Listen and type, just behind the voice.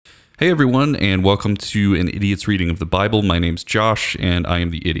Hey everyone, and welcome to an idiot's reading of the Bible. My name's Josh, and I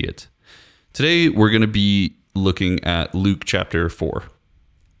am the idiot. Today we're going to be looking at Luke chapter 4.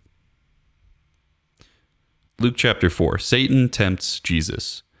 Luke chapter 4. Satan tempts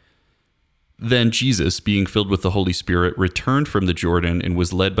Jesus. Then Jesus, being filled with the Holy Spirit, returned from the Jordan and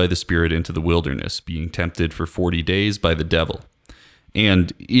was led by the Spirit into the wilderness, being tempted for 40 days by the devil.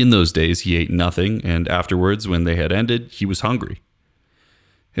 And in those days he ate nothing, and afterwards, when they had ended, he was hungry.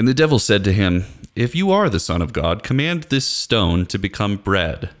 And the devil said to him, "If you are the Son of God, command this stone to become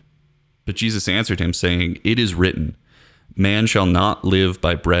bread." But Jesus answered him, saying, "It is written, man shall not live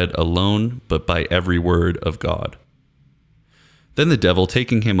by bread alone, but by every word of God." Then the devil,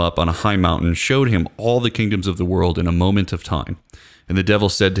 taking him up on a high mountain, showed him all the kingdoms of the world in a moment of time. And the devil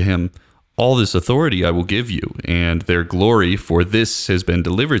said to him, "All this authority I will give you, and their glory, for this has been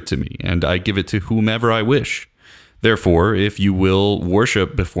delivered to me, and I give it to whomever I wish. Therefore, if you will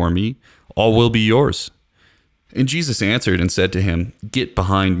worship before me, all will be yours." And Jesus answered and said to him, "Get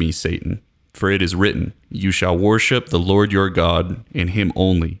behind me, Satan, for it is written, you shall worship the Lord your God, and him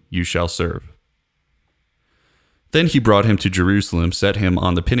only you shall serve." Then he brought him to Jerusalem, set him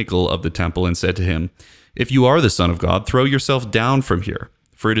on the pinnacle of the temple, and said to him, "If you are the Son of God, throw yourself down from here,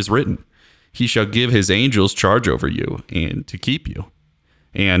 for it is written, he shall give his angels charge over you, and to keep you.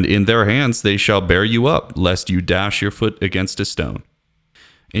 And in their hands they shall bear you up, lest you dash your foot against a stone."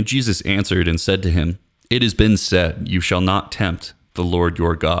 And Jesus answered and said to him, "It has been said, you shall not tempt the Lord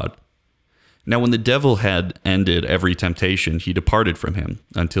your God." Now when the devil had ended every temptation, he departed from him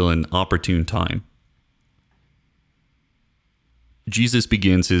until an opportune time. Jesus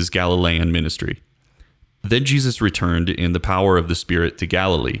begins his Galilean ministry. Then Jesus returned in the power of the Spirit to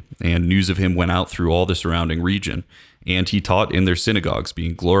Galilee, and news of him went out through all the surrounding region, and he taught in their synagogues,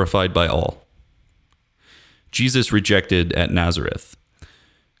 being glorified by all. Jesus rejected at Nazareth.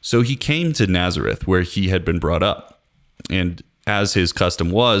 So he came to Nazareth, where he had been brought up. And as his custom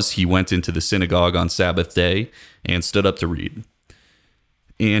was, he went into the synagogue on Sabbath day and stood up to read.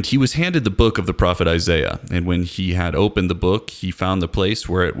 And he was handed the book of the prophet Isaiah. And when he had opened the book, he found the place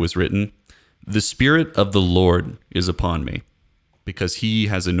where it was written, "The Spirit of the Lord is upon me, because he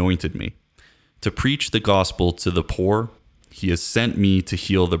has anointed me to preach the gospel to the poor. He has sent me to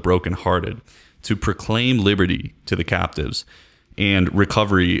heal the brokenhearted, to proclaim liberty to the captives, and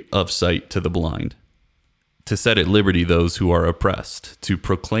recovery of sight to the blind, to set at liberty those who are oppressed, to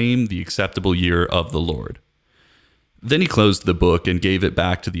proclaim the acceptable year of the Lord." Then he closed the book and gave it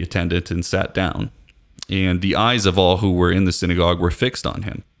back to the attendant and sat down. And the eyes of all who were in the synagogue were fixed on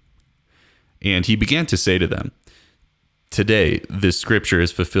him. And he began to say to them, "Today this scripture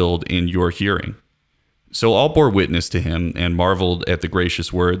is fulfilled in your hearing." So all bore witness to him and marveled at the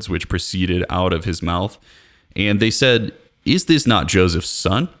gracious words which proceeded out of his mouth. And they said, "Is this not Joseph's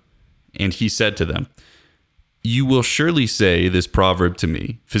son?" And he said to them, "You will surely say this proverb to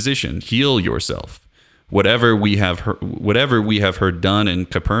me, 'Physician, heal yourself. Whatever we have heard done in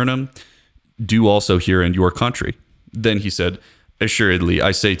Capernaum, do also here in your country." Then he said, "Assuredly,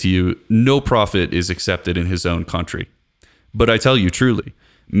 I say to you, no prophet is accepted in his own country. But I tell you truly,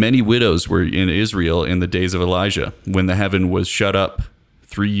 many widows were in Israel in the days of Elijah, when the heaven was shut up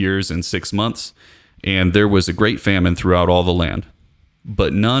 3 years and 6 months, and there was a great famine throughout all the land.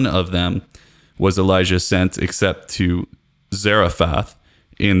 But none of them was Elijah sent except to Zarephath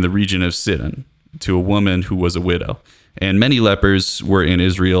in the region of Sidon, to a woman who was a widow. And many lepers were in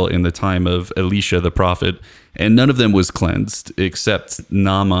Israel in the time of Elisha the prophet, and none of them was cleansed except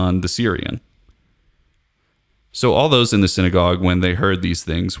Naaman the Syrian." So all those in the synagogue, when they heard these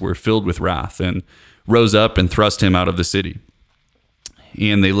things, were filled with wrath, and rose up and thrust him out of the city.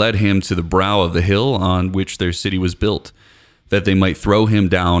 And they led him to the brow of the hill on which their city was built, that they might throw him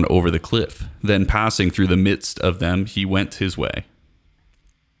down over the cliff. Then passing through the midst of them, he went his way.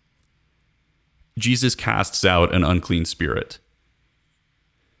 Jesus casts out an unclean spirit.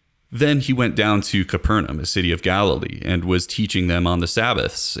 Then he went down to Capernaum, a city of Galilee, and was teaching them on the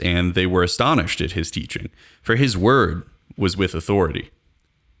Sabbaths, and they were astonished at his teaching, for his word was with authority.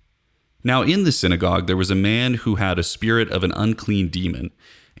 Now in the synagogue there was a man who had a spirit of an unclean demon,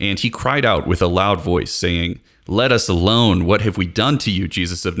 and he cried out with a loud voice, saying, "Let us alone. What have we done to you,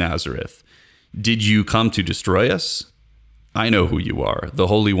 Jesus of Nazareth? Did you come to destroy us? I know who you are, the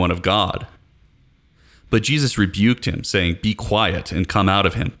Holy One of God." But Jesus rebuked him, saying, "Be quiet and come out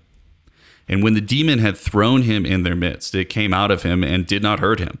of him." And when the demon had thrown him in their midst, it came out of him and did not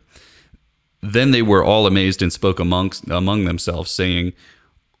hurt him. Then they were all amazed and spoke among themselves, saying,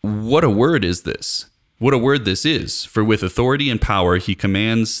 "What a word is this? What a word this is! For with authority and power he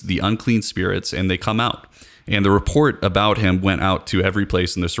commands the unclean spirits, and they come out. and the report about him went out to every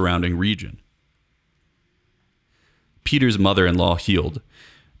place in the surrounding region. Peter's mother-in-law healed.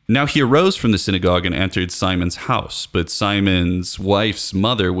 Now he arose from the synagogue and entered Simon's house, but Simon's wife's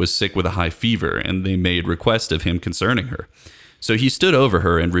mother was sick with a high fever, and they made request of him concerning her. So he stood over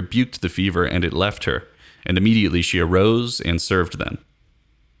her and rebuked the fever, and it left her, and immediately she arose and served them.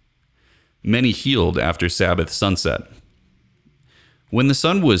 Many healed after Sabbath sunset. When the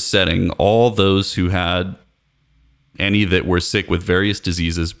sun was setting, all those who had any that were sick with various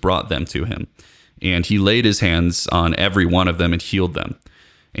diseases brought them to him, and he laid his hands on every one of them and healed them.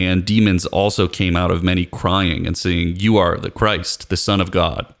 And demons also came out of many, crying and saying, "You are the Christ, the Son of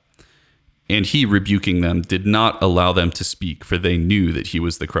God." And he, rebuking them, did not allow them to speak, for they knew that he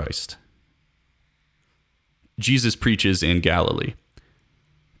was the Christ. Jesus preaches in Galilee.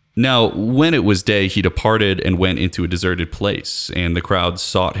 Now, when it was day, he departed and went into a deserted place, and the crowd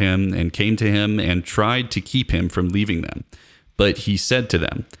sought him and came to him and tried to keep him from leaving them. But he said to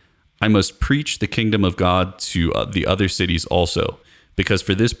them, "I must preach the kingdom of God to the other cities also, because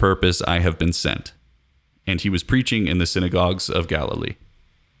for this purpose I have been sent." And he was preaching in the synagogues of Galilee.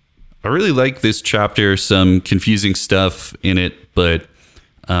 I really like this chapter, some confusing stuff in it, but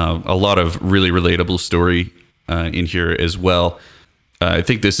a lot of really relatable story in here as well. I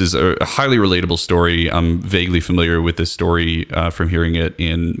think this is a highly relatable story. I'm vaguely familiar with this story from hearing it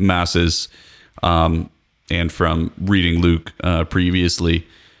in masses and from reading Luke previously.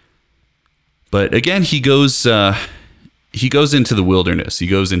 But again, he goes into the wilderness. He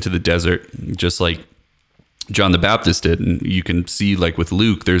goes into the desert, just like John the Baptist did. And you can see, like with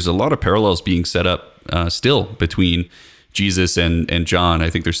Luke, there's a lot of parallels being set up still between Jesus and John. I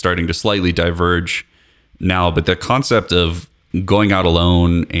think they're starting to slightly diverge now, but the concept of going out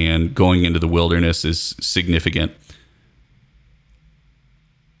alone and going into the wilderness is significant.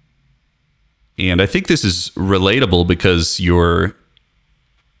 And I think this is relatable because your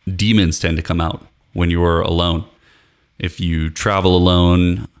demons tend to come out when you're alone. If you travel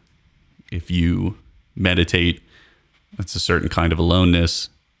alone, if you meditate, that's a certain kind of aloneness.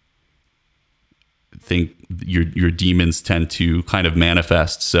 I think your demons tend to kind of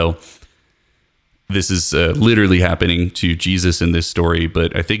manifest. So this is literally happening to Jesus in this story,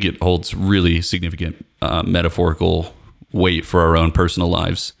 but I think it holds really significant metaphorical weight for our own personal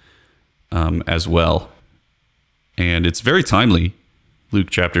lives as well. And it's very timely, Luke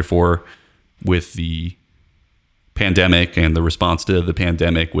chapter 4, with the pandemic and the response to the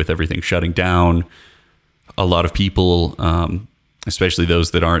pandemic, with everything shutting down. A lot of people, especially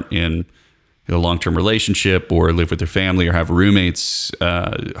those that aren't in a long-term relationship or live with their family or have roommates,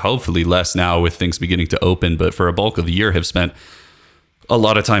 hopefully less now with things beginning to open, but for a bulk of the year have spent a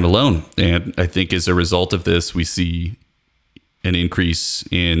lot of time alone. And I think as a result of this, we see an increase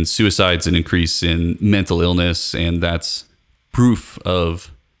in suicides, an increase in mental illness, and that's proof of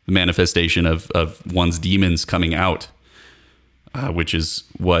the manifestation of one's demons coming out, which is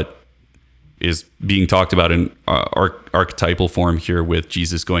what is being talked about in archetypal form here with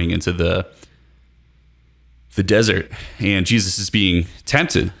Jesus going into the desert, and Jesus is being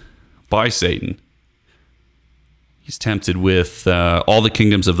tempted by Satan. He's tempted with all the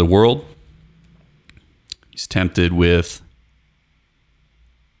kingdoms of the world. He's tempted with,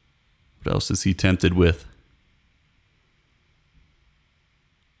 what else is he tempted with?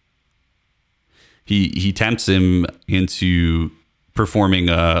 He tempts him into performing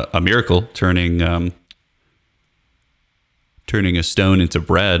a miracle, turning a stone into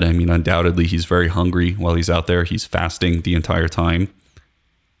bread. I mean, undoubtedly, he's very hungry while he's out there. He's fasting the entire time.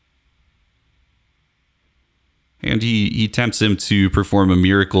 And he tempts him to perform a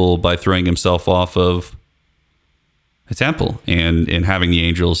miracle by throwing himself off of a temple and having the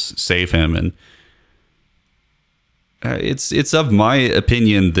angels save him. And it's of my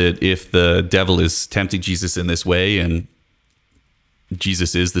opinion that if the devil is tempting Jesus in this way, and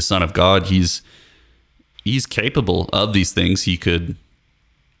Jesus is the Son of God, he's capable of these things. He could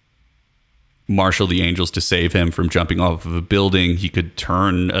marshal the angels to save him from jumping off of a building. He could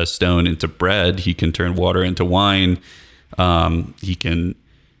turn a stone into bread. He can turn water into wine. He can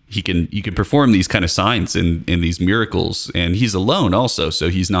perform these kind of signs in these miracles, and he's alone also, so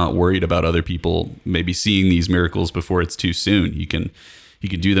he's not worried about other people maybe seeing these miracles before it's too soon. He can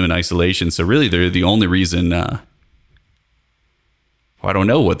do them in isolation. So really, they're the only reason. I don't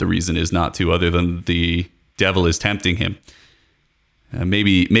know what the reason is not to, other than the devil is tempting him.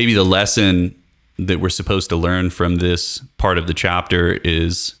 Maybe the lesson that we're supposed to learn from this part of the chapter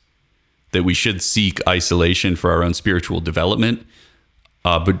is that we should seek isolation for our own spiritual development.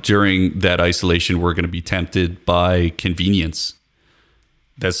 But during that isolation, we're going to be tempted by convenience.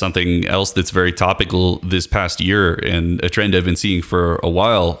 That's something else that's very topical this past year, and a trend I've been seeing for a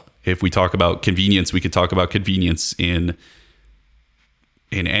while. If we talk about convenience, we could talk about convenience in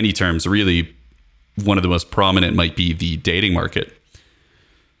any terms. Really, one of the most prominent might be the dating market.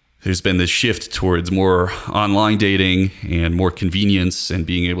 There's been this shift towards more online dating and more convenience and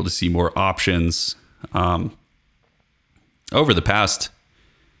being able to see more options. Over the past,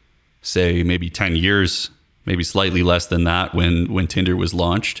 say, maybe 10 years, maybe slightly less than that when Tinder was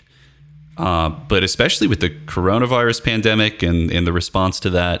launched. But especially with the coronavirus pandemic and the response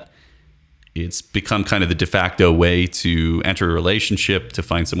to that, it's become kind of the de facto way to enter a relationship, to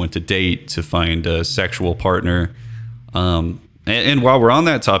find someone to date, to find a sexual partner. And while we're on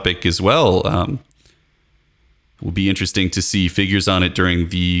that topic as well, it will be interesting to see figures on it during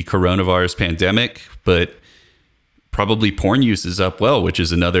the coronavirus pandemic, but probably porn use is up well, which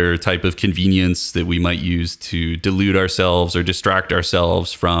is another type of convenience that we might use to delude ourselves or distract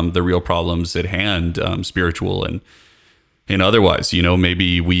ourselves from the real problems at hand, spiritual and otherwise.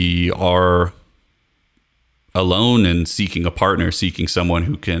 Maybe we are alone and seeking a partner, seeking someone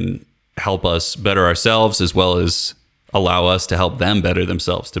who can help us better ourselves as well as allow us to help them better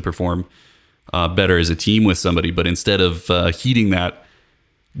themselves, to perform better as a team with somebody. But instead of heeding that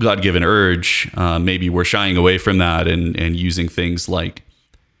God-given urge, maybe we're shying away from that and using things like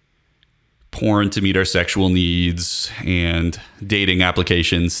porn to meet our sexual needs and dating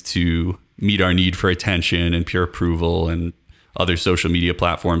applications to meet our need for attention and pure approval, and other social media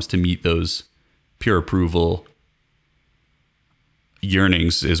platforms to meet those pure approval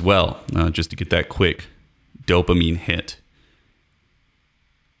yearnings as well, just to get that quick dopamine hit.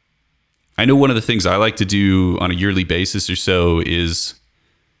 I know one of the things I like to do on a yearly basis or so is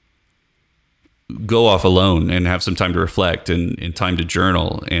go off alone and have some time to reflect and time to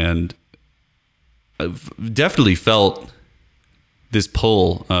journal. And I've definitely felt this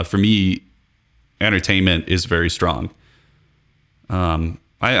pull. For me, entertainment is very strong. I'm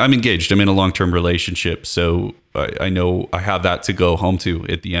engaged. I'm in a long-term relationship, so I know I have that to go home to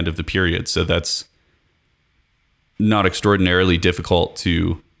at the end of the period. So that's not extraordinarily difficult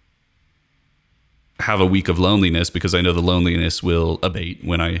to have a week of loneliness, because I know the loneliness will abate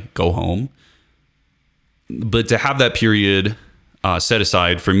when I go home. But to have that period set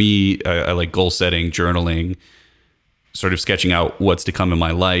aside, for me, I like goal setting, journaling, sort of sketching out what's to come in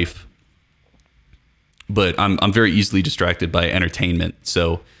my life. But I'm very easily distracted by entertainment.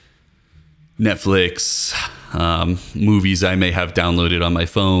 So Netflix, movies I may have downloaded on my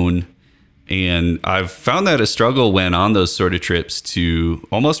phone. And I've found that a struggle when on those sort of trips to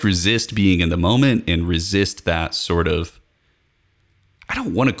almost resist being in the moment and resist that sort of, I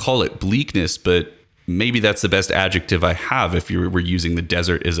don't want to call it bleakness, but maybe that's the best adjective I have if we're using the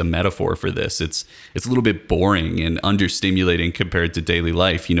desert as a metaphor for this. It's a little bit boring and understimulating compared to daily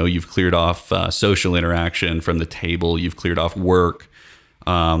life. You've cleared off social interaction from the table. You've cleared off work.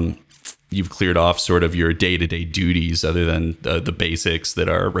 You've cleared off sort of your day-to-day duties other than the basics that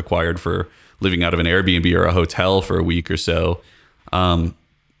are required for living out of an Airbnb or a hotel for a week or so.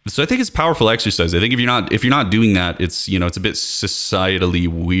 So I think it's a powerful exercise. I think if you're not doing that, it's a bit societally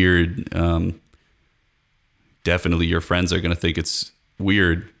weird. Definitely your friends are going to think it's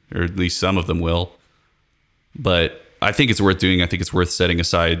weird, or at least some of them will. But I think it's worth doing. I think it's worth setting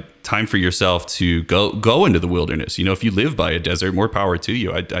aside time for yourself to go into the wilderness. If you live by a desert, more power to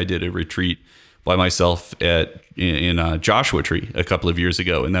you. I did a retreat by myself in Joshua Tree a couple of years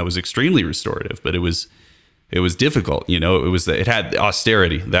ago, and that was extremely restorative. But it was difficult. It had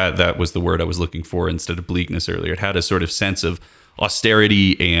austerity. That was the word I was looking for instead of bleakness earlier. It had a sort of sense of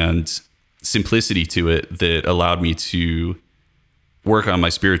austerity and simplicity to it that allowed me to work on my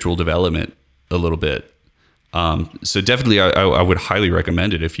spiritual development a little bit. So definitely I would highly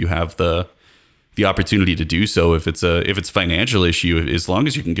recommend it if you have the opportunity to do so. If it's a financial issue, as long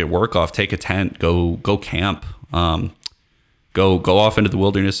as you can get work off, take a tent, go camp, go off into the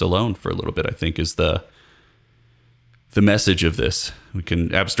wilderness alone for a little bit, I think is the message of this. We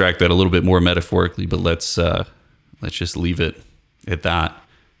can abstract that a little bit more metaphorically, but let's just leave it at that.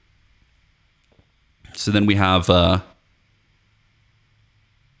 So then we have a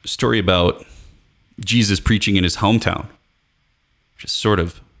story about Jesus preaching in his hometown, which is sort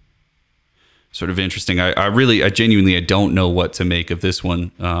of interesting. I genuinely don't know what to make of this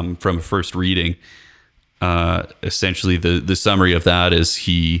one from a first reading. Essentially, the summary of that is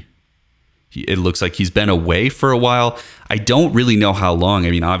it looks like he's been away for a while. I don't really know how long.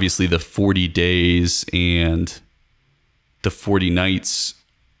 I mean, obviously the 40 days and the 40 nights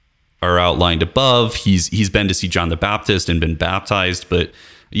are outlined above. He's been to see John the Baptist and been baptized, but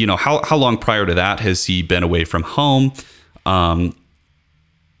how long prior to that has he been away from home?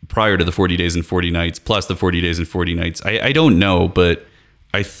 prior to the 40 days and 40 nights, plus the 40 days and 40 nights. I don't know, but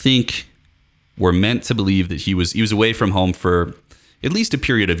I think we're meant to believe that he was away from home for at least a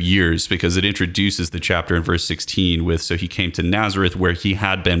period of years, because it introduces the chapter in verse 16 with, so he came to Nazareth where he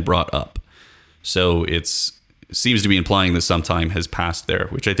had been brought up. So it seems to be implying that some time has passed there,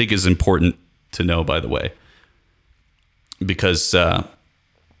 which I think is important to know, by the way, because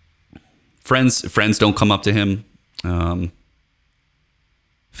friends don't come up to him.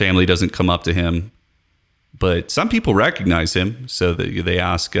 Family doesn't come up to him, but some people recognize him. So they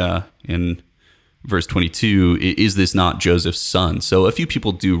ask in verse 22, is this not Joseph's son? So a few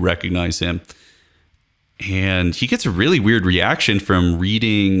people do recognize him. And he gets a really weird reaction from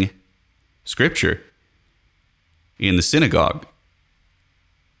reading scripture in the synagogue.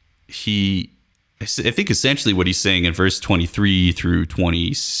 I think essentially what he's saying in verse 23 through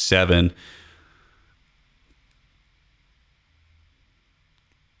 27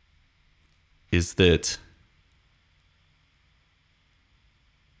 is that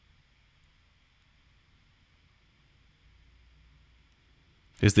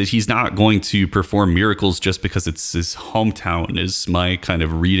he's not going to perform miracles just because it's his hometown, is my kind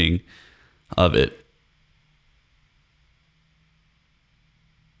of reading of it.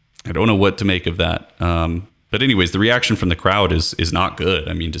 I don't know what to make of that. But anyways, the reaction from the crowd is not good.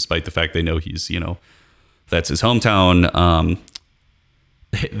 I mean, despite the fact they know he's, that's his hometown,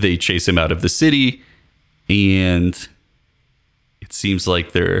 they chase him out of the city, and it seems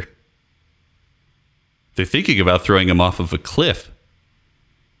like they're thinking about throwing him off of a cliff.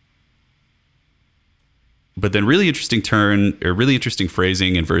 But then really interesting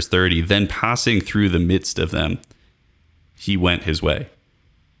phrasing in verse 30, then passing through the midst of them, he went his way.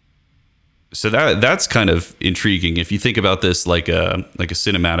 So that's kind of intriguing. If you think about this like a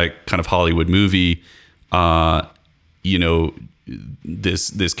cinematic kind of Hollywood movie,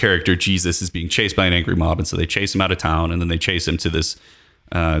 this character Jesus is being chased by an angry mob, and so they chase him out of town, and then they chase him to this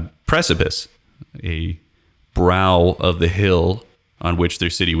precipice, a brow of the hill on which their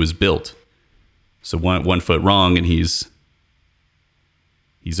city was built. So one foot wrong, and he's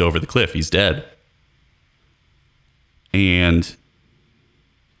over the cliff. He's dead. And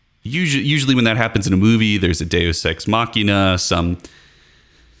usually when that happens in a movie, there's a Deus Ex Machina, some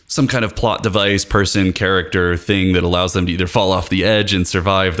kind of plot device, person, character thing that allows them to either fall off the edge and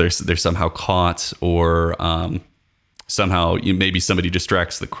survive. They're somehow caught, or somehow maybe somebody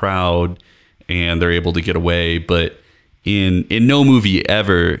distracts the crowd and they're able to get away. But in no movie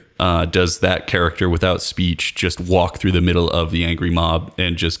ever does that character without speech just walk through the middle of the angry mob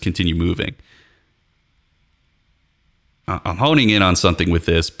and just continue moving. I'm honing in on something with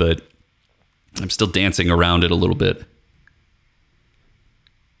this, but I'm still dancing around it a little bit.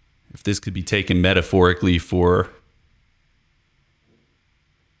 If this could be taken metaphorically for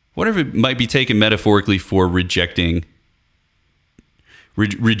whatever it might be taken metaphorically for rejecting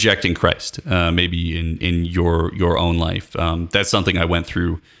Christ, maybe in your own life. That's something I went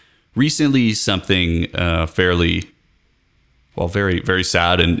through recently. Something very, very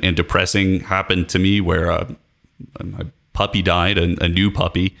sad and depressing happened to me, where my puppy died, a new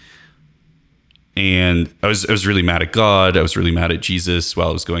puppy. And I was really mad at God. I was really mad at Jesus while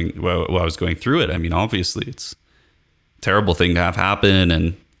I was going through it. I mean, obviously it's a terrible thing to have happen,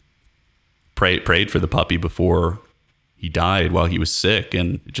 and prayed for the puppy before he died while he was sick,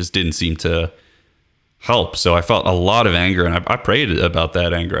 and it just didn't seem to help. So I felt a lot of anger, and I prayed about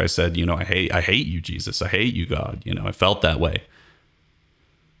that anger. I said, I hate you, Jesus. I hate you, God. I felt that way.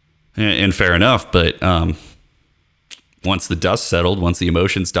 And fair enough. But once the dust settled, once the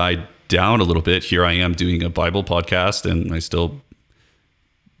emotions died down a little bit, here I am doing a Bible podcast, and I still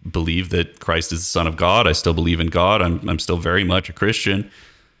believe that Christ is the Son of God. I still believe in God. I'm still very much a Christian.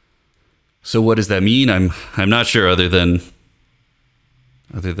 So what does that mean? I'm not sure, other than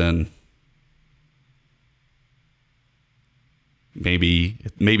maybe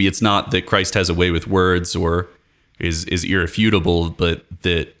it's not that Christ has a way with words or is irrefutable, but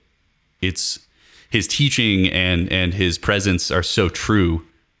that it's his teaching and his presence are so true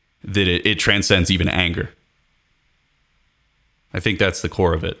that it transcends even anger. I think that's the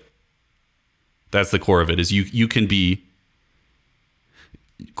core of it. That's the core of it, is you can be,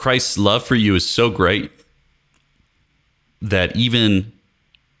 Christ's love for you is so great that even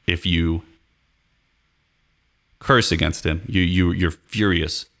if you curse against him, you're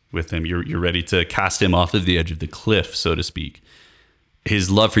furious with him, you're ready to cast him off of the edge of the cliff, so to speak. His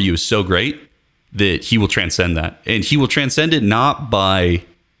love for you is so great that he will transcend that. And he will transcend it not by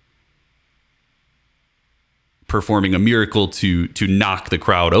performing a miracle to knock the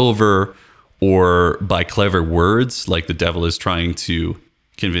crowd over, or by clever words like the devil is trying to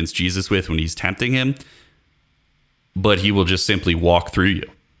convince Jesus with when he's tempting him, but he will just simply walk through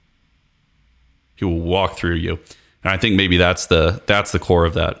you. He will walk through you. And I think maybe that's the core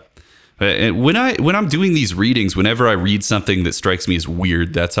of that. And when I'm doing these readings, whenever I read something that strikes me as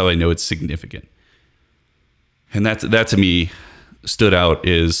weird, that's how I know it's significant. And that to me stood out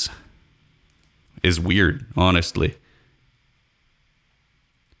is weird, honestly.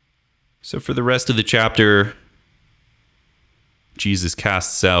 So for the rest of the chapter, Jesus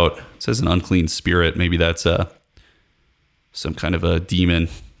casts out, it says, an unclean spirit. Maybe that's some kind of a demon.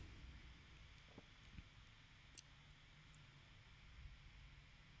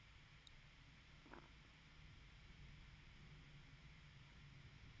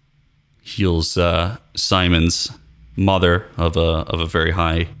 Heals Simon's mother of a very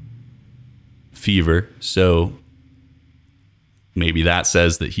high fever. So maybe that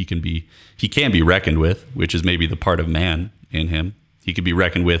says that he can be reckoned with, which is maybe the part of man in him. He can be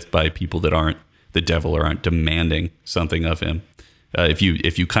reckoned with by people that aren't the devil or aren't demanding something of him. If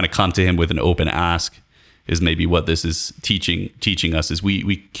you kind of come to him with an open ask, is maybe what this is teaching us, is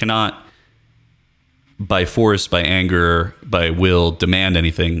we cannot by force, by anger, by will demand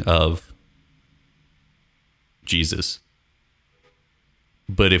anything of Jesus.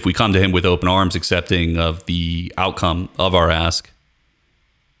 But if we come to him with open arms, accepting of the outcome of our ask,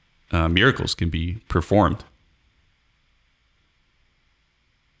 miracles can be performed.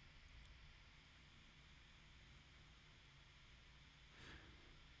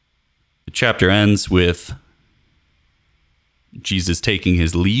 The chapter ends with Jesus taking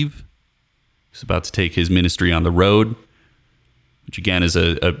his leave. He's about to take his ministry on the road, which again is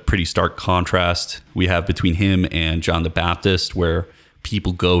a pretty stark contrast we have between him and John the Baptist, where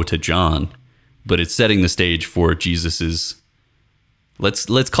people go to John, but it's setting the stage for Jesus's,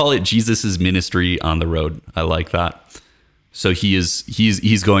 let's call it Jesus's ministry on the road. I like that. So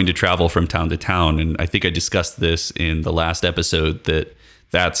he's going to travel from town to town, and I think I discussed this in the last episode,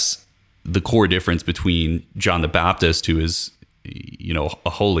 that's the core difference between John the Baptist, who is, a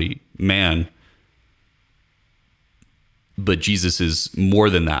holy man, but Jesus is more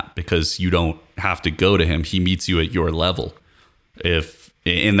than that, because you don't have to go to him. He meets you at your level.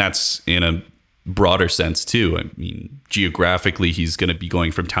 And that's in a broader sense too. I mean, geographically, he's going to be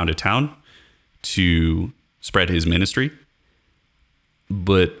going from town to town to spread his ministry.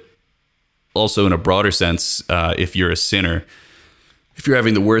 But also in a broader sense, if you're a sinner, if you're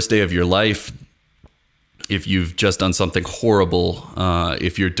having the worst day of your life, if you've just done something horrible,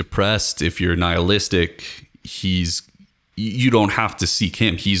 if you're depressed, if you're nihilistic, you don't have to seek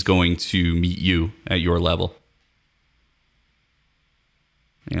him. He's going to meet you at your level.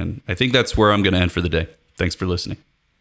 And I think that's where I'm going to end for the day. Thanks for listening.